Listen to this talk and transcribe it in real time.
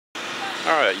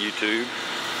Alright, YouTube.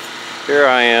 Here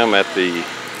I am at the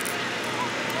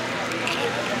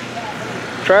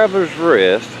Travelers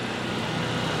Rest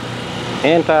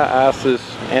anti-ISIS,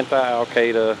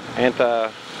 anti-Al-Qaeda, anti-Taliban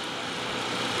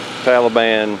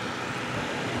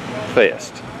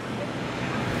fest.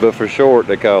 But for short,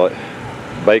 they call it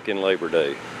Bacon Labor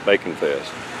Day, Bacon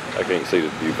Fest. I can't see the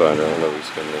viewfinder, I don't know who's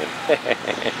coming in.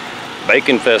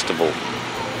 Bacon Festival.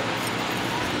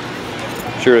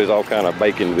 Sure, there's all kind of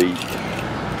bacon to eat.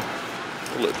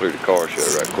 We'll look through the car show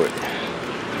right quick.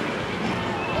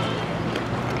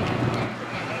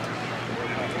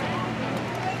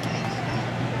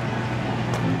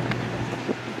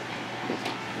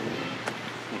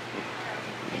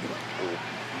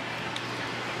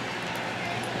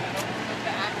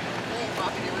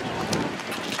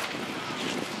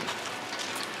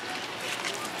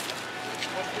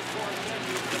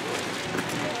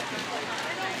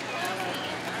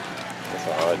 That's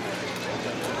odd.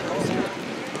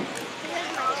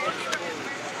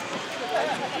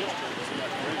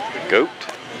 The goat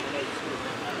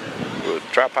with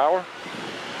tri-power.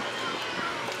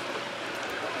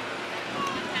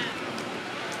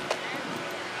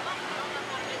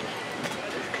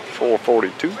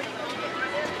 $442.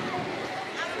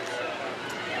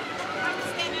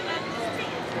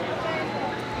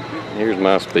 Here's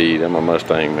my speed. I'm a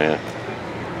Mustang, man.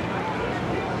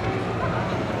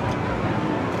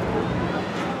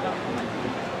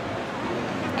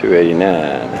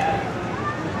 $289.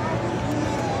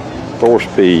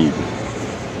 4-speed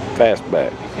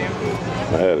fastback.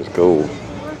 That is cool.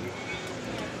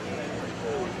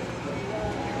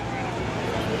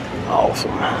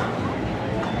 Awesome.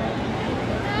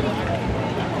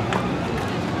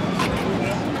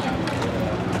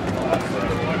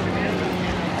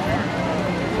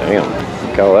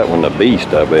 Damn, call that one the Beast,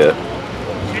 I bet.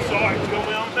 You saw it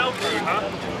going on Belfry, huh?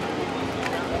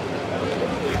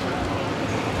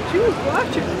 She was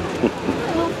watching.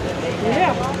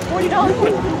 Yeah, $40.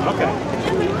 Okay.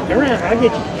 Turn around, I'll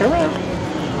get you. Turn around.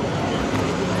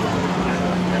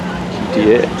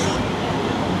 S.H.T.F.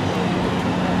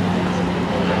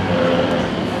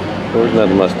 Where's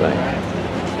another Mustang?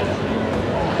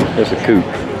 There's a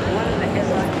coupe.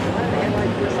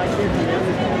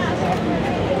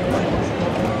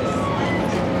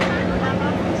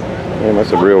 Man,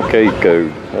 that's a real Cape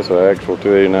code. That's an actual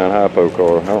 289 hypo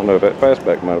car. I don't know if that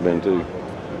fastback might have been too.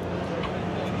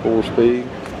 4-speed.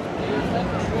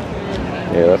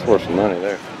 Yeah, that's worth some money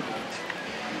there.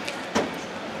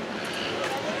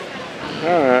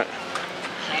 Alright.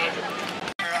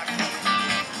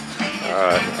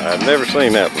 Alright, I've never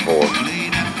seen that before.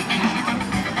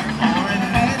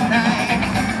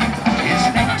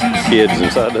 Kids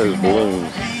inside those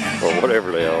balloons, or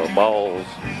whatever they are, balls.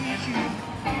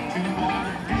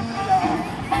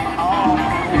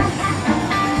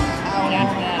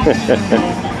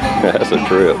 That's a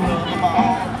trip.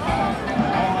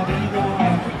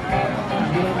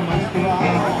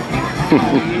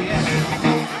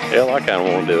 Hell, I kind of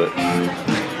want to do it.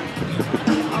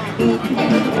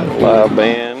 Live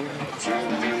band.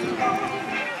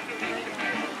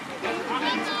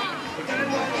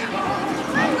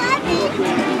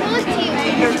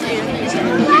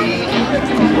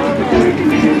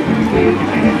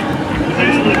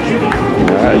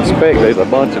 I expect there's a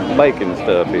bunch of bacon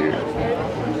stuff here,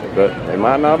 but it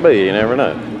might not be, you never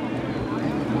know.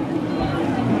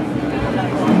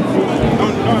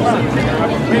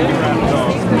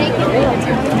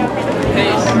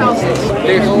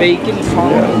 There's bacon,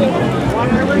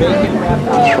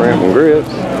 Shrimp and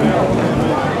grits.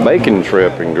 Bacon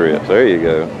shrimp and grits, there you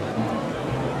go.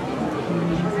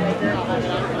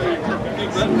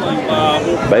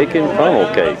 Bacon funnel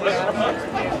cakes.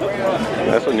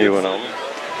 That's a new one on me.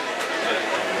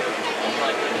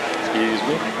 Excuse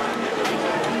me.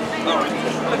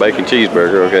 Bacon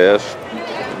cheeseburger, okay, that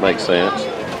makes sense.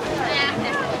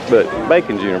 But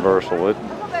bacon's universal.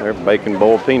 They're bacon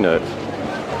boiled peanuts.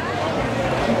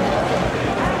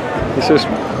 It's just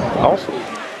awesome.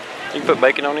 You can put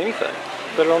bacon on anything.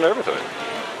 Put it on everything.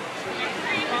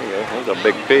 There you go. There's a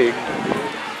big pig.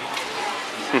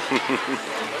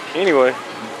 Anyway,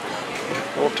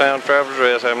 Old Town Travelers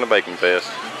Rest having a bacon fest.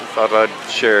 Thought I'd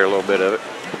share a little bit of it.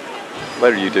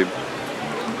 Later, YouTube.